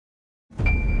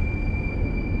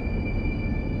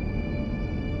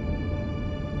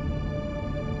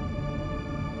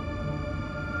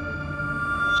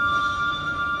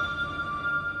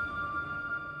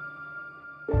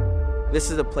This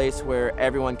is a place where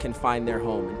everyone can find their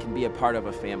home and can be a part of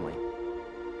a family.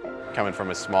 Coming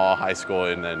from a small high school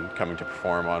and then coming to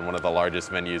perform on one of the largest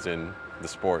venues in the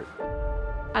sport.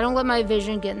 I don't let my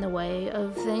vision get in the way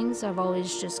of things. I've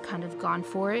always just kind of gone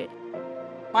for it.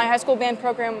 My high school band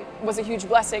program was a huge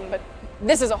blessing, but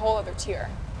this is a whole other tier.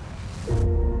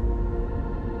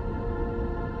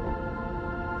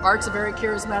 Art's a very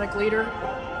charismatic leader,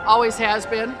 always has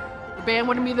been. The band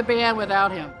wouldn't be the band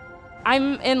without him.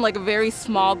 I'm in like a very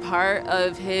small part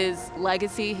of his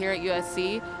legacy here at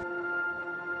USC.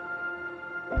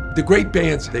 The great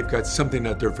bands, they've got something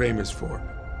that they're famous for.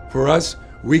 For us,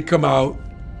 we come out,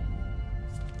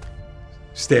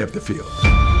 stay up the field.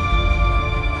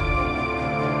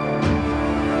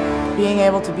 Being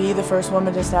able to be the first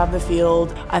woman to stab the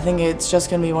field, I think it's just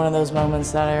going to be one of those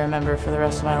moments that I remember for the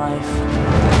rest of my life.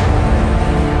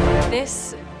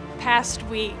 This past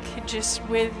week, just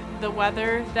with the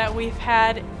weather that we've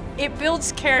had, it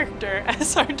builds character,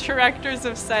 as our directors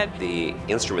have said. The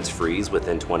instruments freeze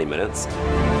within 20 minutes.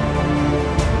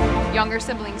 Younger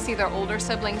siblings see their older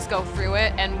siblings go through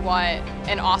it and what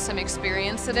an awesome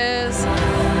experience it is.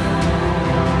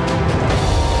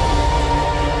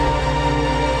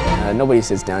 Nobody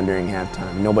sits down during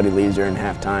halftime. Nobody leaves during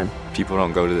halftime. People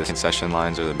don't go to the concession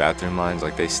lines or the bathroom lines,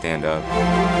 like they stand up.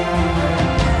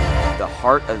 The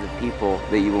heart of the people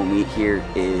that you will meet here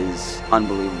is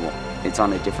unbelievable. It's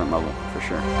on a different level, for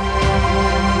sure.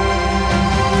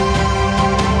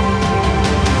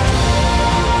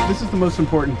 This is the most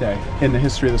important day in the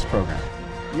history of this program.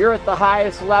 You're at the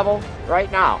highest level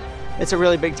right now. It's a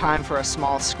really big time for a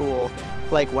small school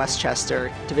like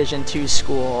Westchester, Division II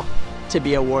school, to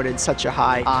be awarded such a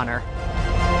high honor.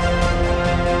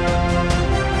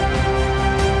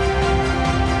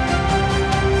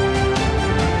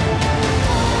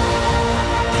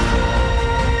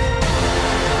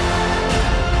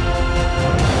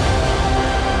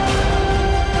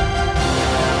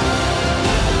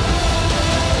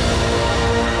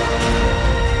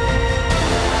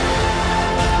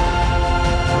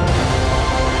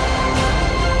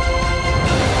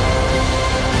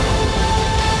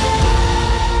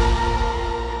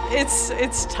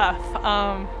 It's tough.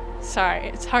 Sorry,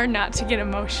 it's hard not to get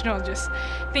emotional just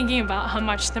thinking about how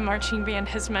much the marching band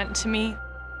has meant to me.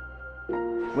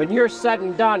 When you're said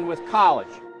and done with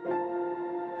college,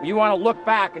 you want to look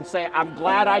back and say, I'm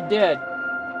glad I did,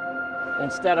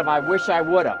 instead of I wish I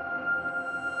would have.